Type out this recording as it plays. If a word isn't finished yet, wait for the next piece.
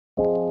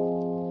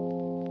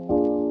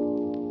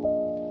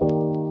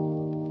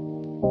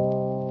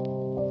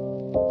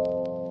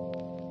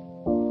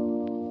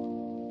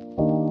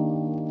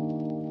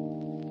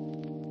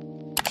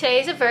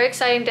very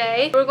exciting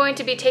day. We're going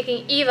to be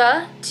taking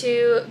Eva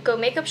to go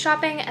makeup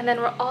shopping, and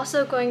then we're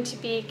also going to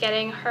be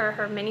getting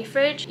her mini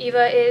fridge.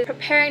 Eva is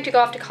preparing to go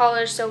off to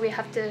college, so we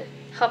have to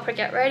help her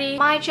get ready.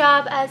 My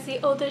job as the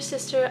older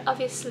sister,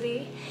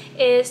 obviously,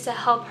 is to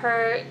help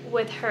her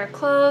with her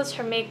clothes,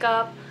 her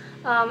makeup,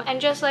 and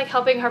just like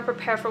helping her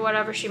prepare for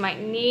whatever she might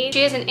need.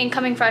 She is an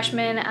incoming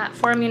freshman at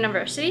Fordham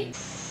University.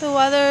 The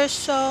weather is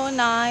so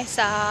nice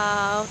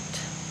out.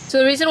 So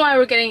the reason why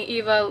we're getting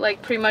Eva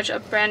like pretty much a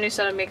brand new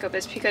set of makeup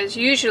is because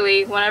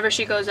usually whenever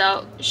she goes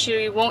out,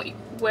 she won't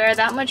wear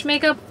that much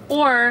makeup,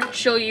 or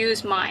she'll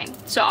use mine.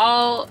 So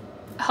I'll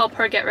help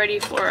her get ready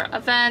for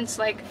events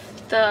like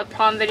the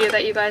prom video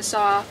that you guys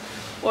saw,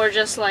 or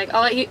just like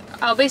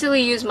I'll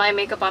basically use my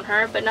makeup on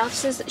her. But now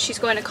since she's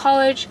going to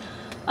college,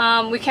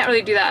 we can't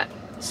really do that.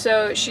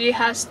 So she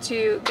has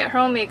to get her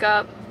own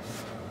makeup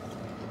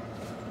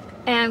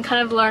and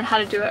kind of learn how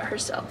to do it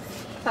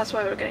herself. That's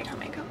why we're getting her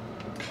makeup.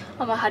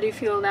 Imma, how do you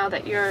feel now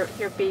that your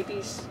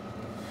baby's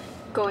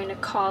going to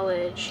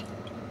college?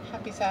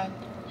 Happy, sad.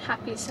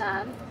 Happy,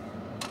 sad.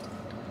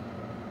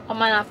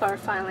 Imma and Appa are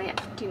finally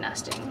empty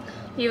nesting.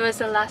 Eva's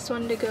the last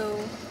one to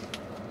go.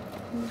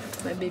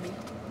 My baby.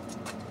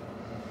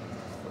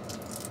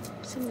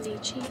 Some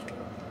lychee.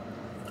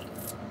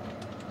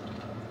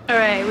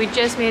 Alright, we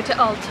just made it to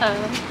Alto.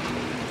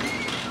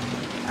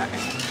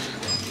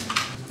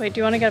 Alright. Wait, do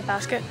you want to get a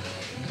basket?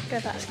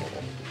 Get a basket.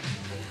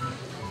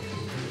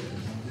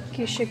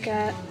 You should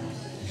get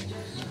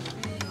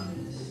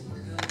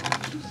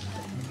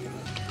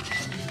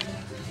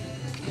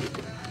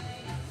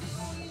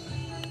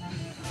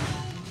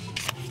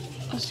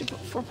let's do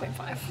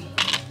 4.5.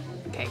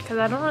 Okay, because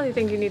I don't really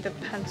think you need the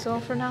pencil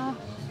for now.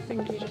 I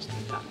think you just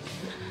need that.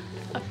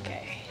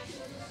 Okay.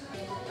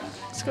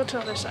 Let's go to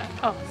the other side.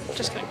 Oh,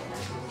 just kidding.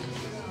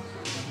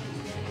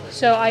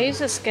 So I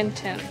use a skin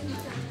tint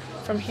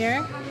from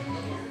here.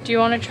 Do you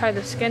want to try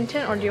the skin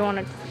tint, or do you want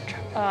to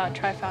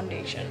try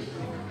foundation?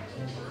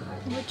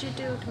 What'd you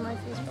do to my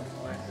face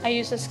before? I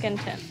used a skin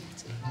tint.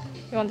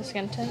 You want the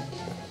skin tint?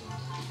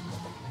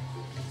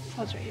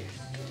 Oh, it's right here.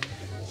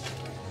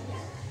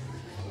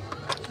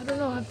 I don't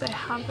know if they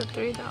have the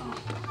 3 though.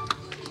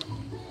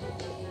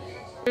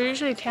 They're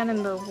usually tan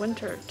in the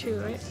winter too,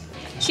 right?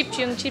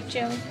 Chipchung,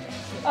 chipchung.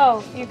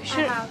 Oh, you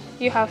should.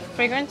 You have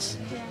fragrance?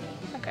 Yeah.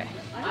 Okay.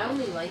 I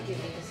only like it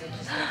because it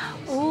just.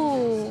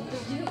 Ooh,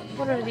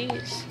 what are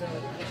these?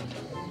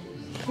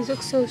 These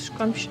look so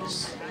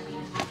scrumptious.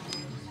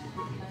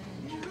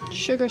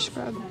 Sugar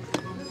scrub.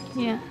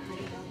 Yeah.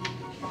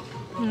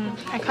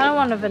 I kind of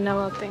want a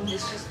vanilla thing.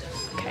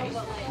 Okay.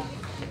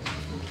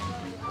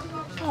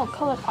 Oh,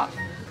 ColourPop.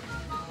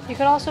 You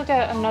could also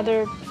get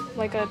another,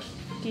 like a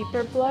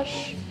deeper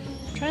blush.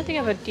 I'm trying to think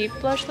if a deep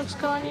blush looks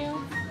good on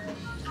you.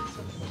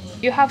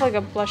 You have like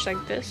a blush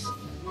like this.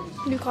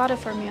 You got it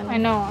for me. I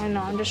know.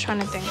 I'm just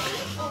trying to think.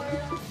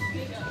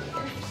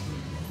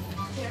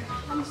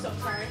 I'm so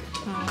sorry.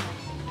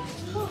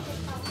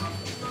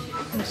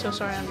 I'm so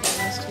sorry I'm doing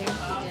this to you.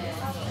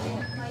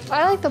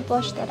 I like the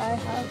blush that I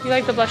have. You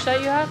like the blush that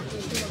you have?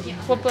 Yeah.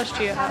 What blush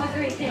do you have?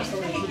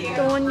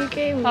 The one you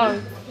gave me.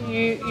 Oh,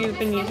 you've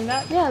been using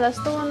that? Yeah, that's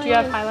the one I use. Do you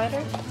have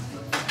highlighter?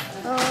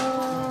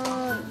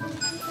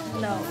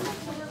 No.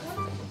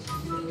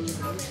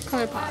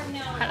 ColourPop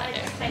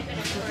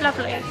highlighter.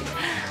 Lovely.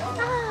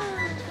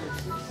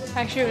 I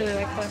actually really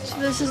like ColourPop. So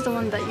this is the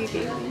one that you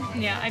gave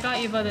me. Yeah, I got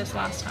Eva this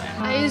last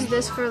time. I use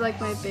this for like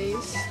my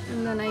base,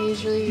 and then I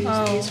usually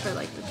use these for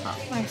like the top.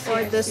 I see,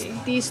 or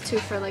these two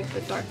for like the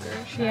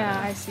darker shadow.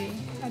 Yeah, I see.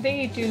 I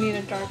think you do need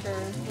a darker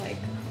like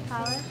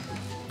palette.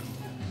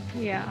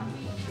 Yeah.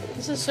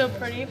 This is so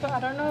pretty, but I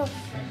don't know if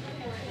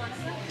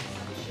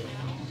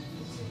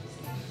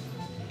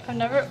I've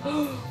never.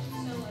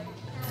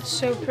 That's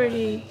so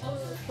pretty.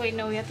 Wait,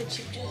 no, we have to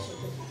cheap.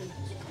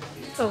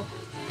 Oh.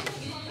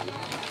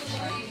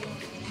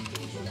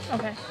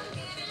 Okay.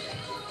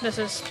 This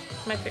is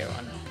my favorite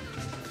one.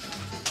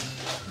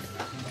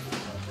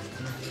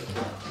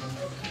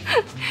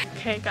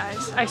 Okay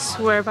guys, I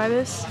swear by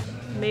this.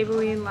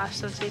 Maybelline Lash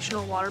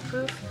Sensational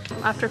Waterproof.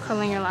 After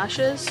curling your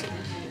lashes,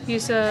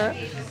 use a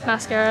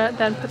mascara,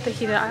 then put the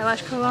heated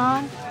eyelash curler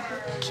on.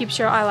 Keeps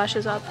your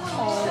eyelashes up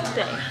all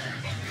day.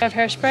 You have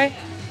hairspray?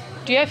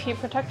 Do you have heat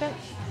protectant?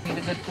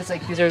 It's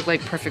like, these are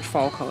like perfect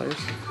fall colors.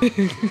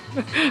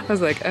 I was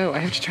like, oh, I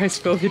have to try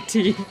spill the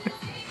tea.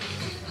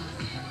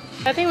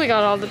 I think we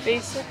got all the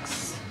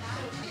basics.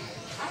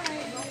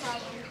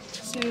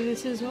 So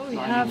this is what we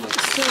have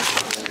so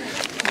far.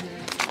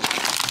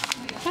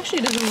 Actually,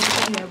 it doesn't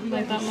look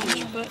like that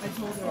much, but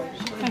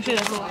actually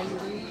that's a lot.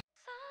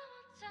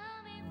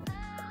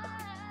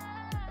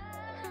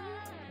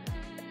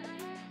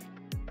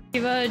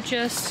 Eva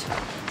just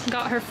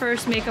got her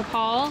first makeup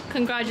haul.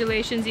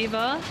 Congratulations,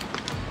 Eva.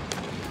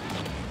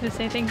 Let's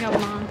say thank you,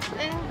 Mom.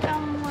 Thank you,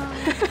 Mom.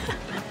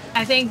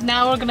 I think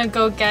now we're gonna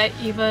go get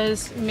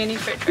Eva's mini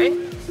fridge, right?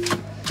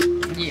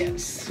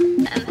 Yes.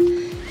 And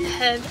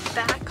head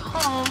back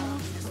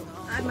home.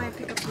 I might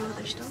pick up some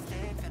other stuff.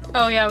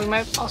 Oh yeah, we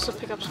might also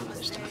pick up some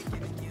other stuff.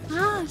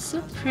 Ah,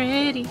 so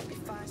pretty.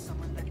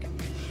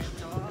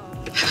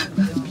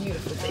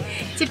 Beautiful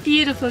day. It's a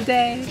beautiful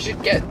day. You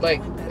should get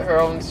like her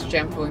own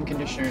shampoo and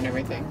conditioner and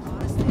everything.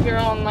 Your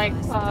own like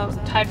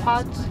Tide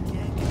Pods,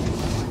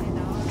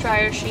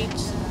 dryer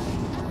sheets.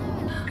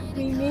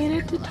 We made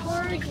it to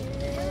Target.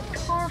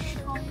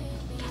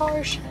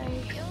 Target.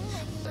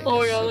 Oh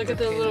my god, look at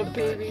the little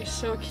baby,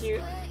 so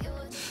cute.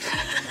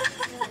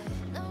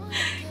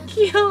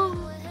 Cute.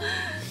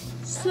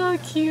 So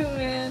cute,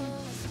 man.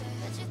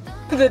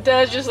 The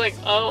dad's just like,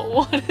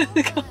 oh, what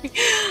is going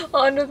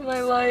on with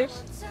my life?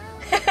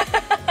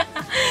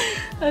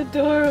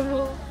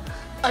 Adorable.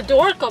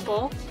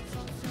 Adorable.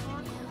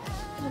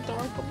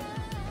 Adorable.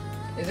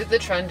 Is it the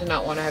trend to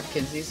not want to have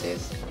kids these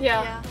days?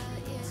 Yeah.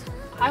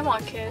 I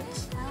want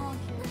kids.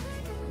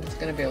 It's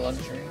gonna be a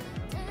luxury.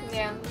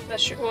 Yeah,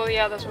 that's true. Well,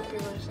 yeah, that's what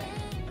people are saying.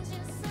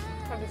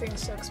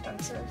 Everything's so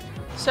expensive.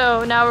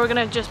 So now we're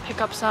gonna just pick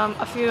up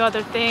a few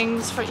other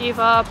things for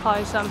Eva.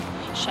 Probably some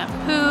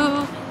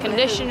shampoo,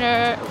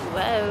 conditioner.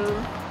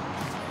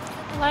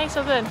 Whoa. Lighting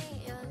so good.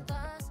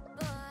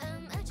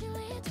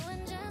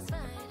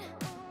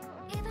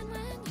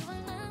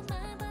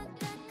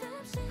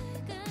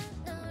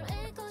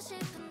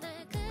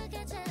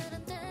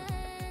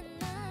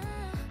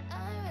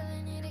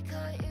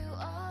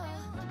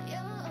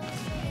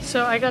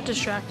 So I got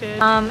distracted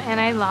and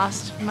I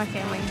lost my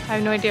family. I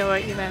have no idea where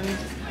even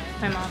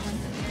my mom went.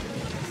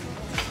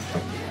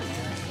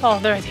 Oh,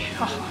 they're right there.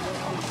 Oh.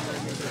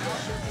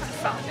 I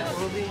found it.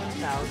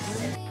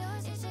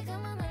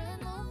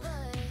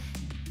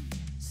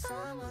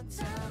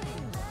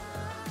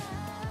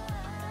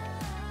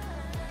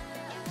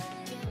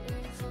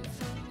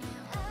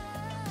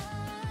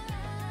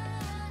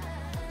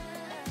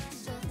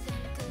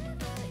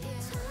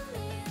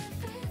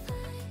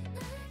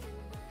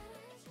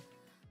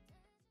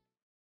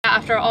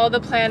 After all the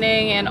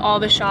planning and all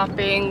the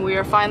shopping, we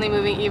are finally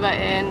moving Eva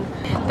in.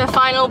 The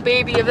final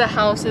baby of the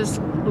house is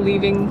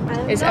leaving.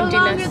 Is empty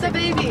nest. the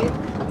baby.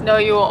 No,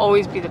 you will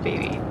always be the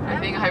baby. I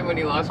think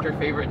Harmony lost her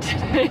favorite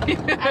today.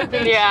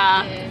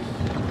 Yeah.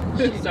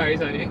 Sorry,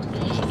 Sonny. It's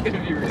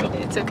gonna be real.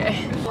 It's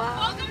okay.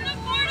 Wow. Welcome to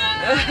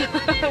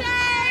Fordham!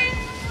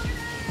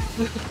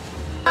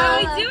 How are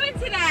we doing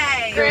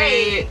today?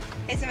 Great.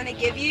 Okay, so I'm gonna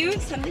give you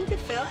something to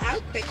fill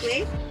out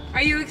quickly.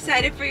 Are you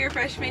excited for your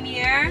freshman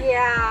year?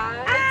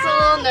 Yeah. It's a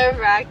little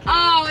nerve-wracking.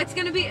 Oh, it's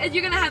gonna be,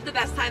 you're gonna have the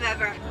best time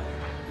ever.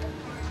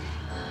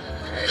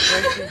 Alright,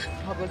 where's the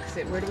public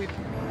sit? Where do we?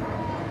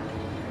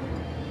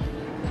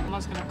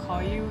 Emma's gonna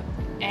call you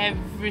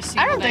every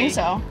single day. I don't think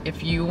so.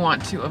 If you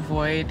want to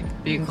avoid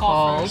being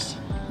Call called, first.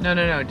 no,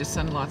 just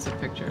send lots of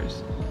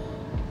pictures.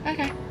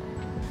 Okay.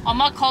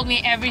 Emma called me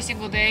every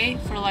single day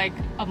for like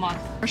a month.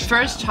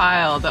 First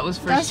child. That was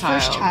first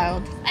child. First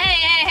child.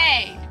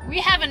 Hey! We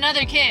have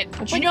another kid.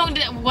 You know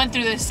that went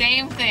through the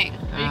same thing.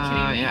 Are you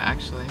kidding me? Yeah,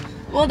 actually.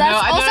 Well, that's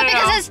No, also no.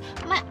 because it's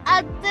my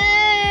other.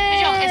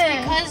 It's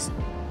because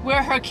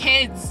we're her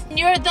kids.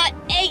 You're the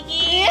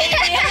eggy.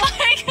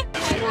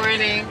 Good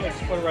morning. Yes,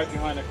 put it right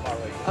behind the car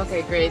right.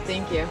 Okay, great.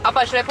 Thank you.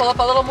 Appa, should I pull up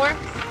a little more?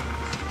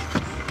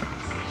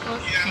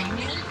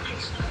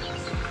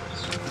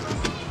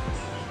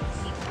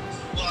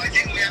 Well, I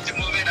think we have to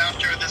move in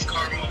after this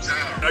car moves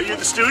out. Are you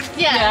the student?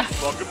 Yeah.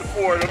 Welcome to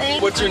Fordham.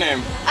 Thank What's your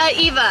name?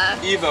 Eva.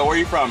 Eva, where are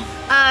you from?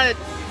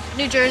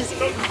 New Jersey.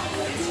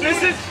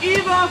 This is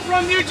Eva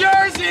from New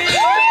Jersey!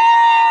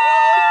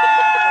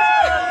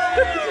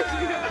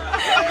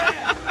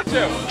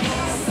 There's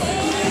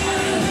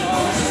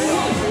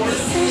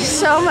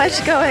so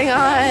much going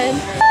on.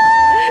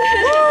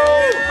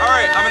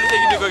 Alright, I'm gonna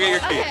take you to go get your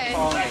key.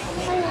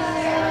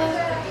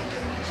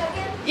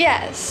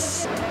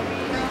 Yes.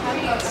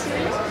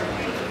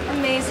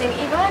 Amazing.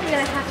 Eva, I'm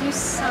gonna have you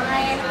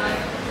sign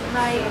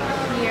right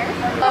here.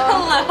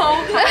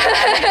 Hello.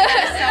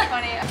 That's so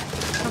funny.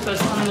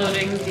 Papa's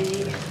unloading the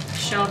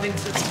shelving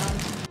system.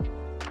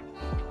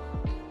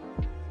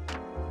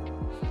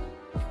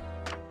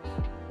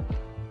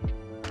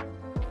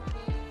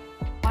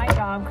 My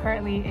job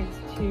currently is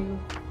to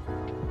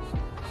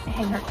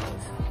hang her clothes.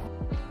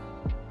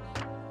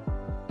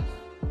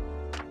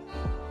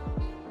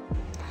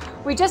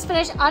 We just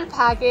finished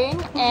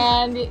unpacking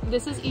and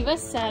this is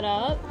Eva's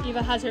setup.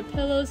 Eva has her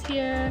pillows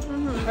here,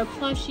 her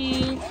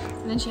plushie,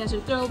 and then she has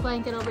her throw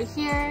blanket over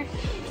here.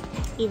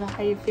 Eva, how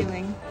are you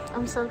feeling?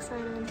 I'm so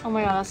excited. Oh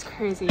my god, that's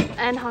crazy.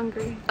 And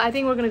hungry. I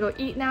think we're gonna go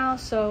eat now,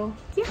 so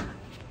yeah.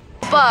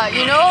 But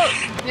you know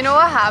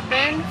what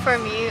happened for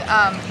me?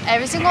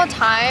 Every single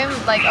time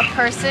like a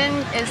person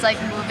is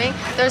like moving,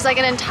 there's like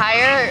an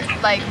entire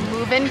like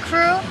move-in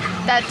crew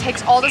that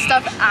takes all the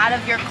stuff out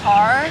of your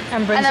car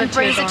And then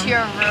brings it to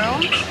your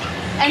room.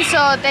 And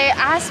so they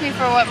asked me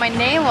for what my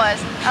name was.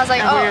 I was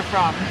like, And oh, where you're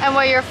from. And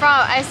where you're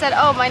from. I said,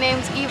 oh, my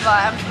name's Eva.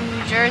 I'm from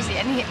New Jersey.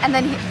 And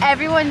then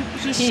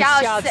he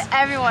shouts to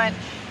everyone,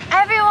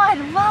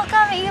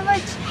 welcome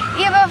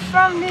Eva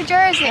from New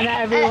Jersey. And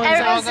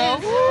everyone's all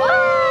says, "Woo!"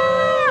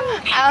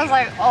 I was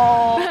like,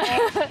 oh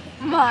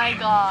my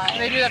god.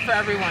 They do that for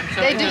everyone.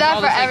 So They do that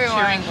all for this, like,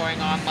 everyone. cheering going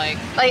on, like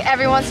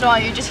Every once in a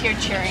while you just hear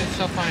cheering. it's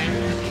so funny.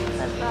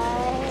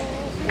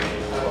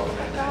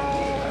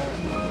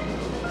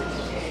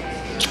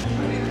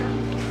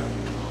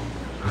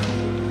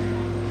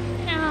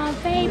 Oh,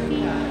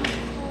 baby.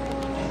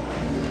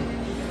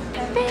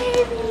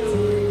 Baby.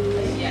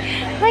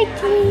 Hi,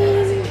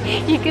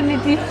 King. You're gonna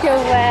do so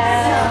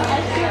well.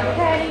 I'm so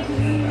proud of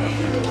you.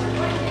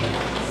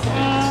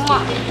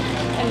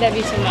 I love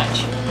you so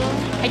much.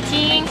 Hi,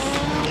 King.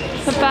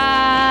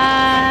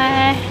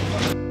 Bye-bye.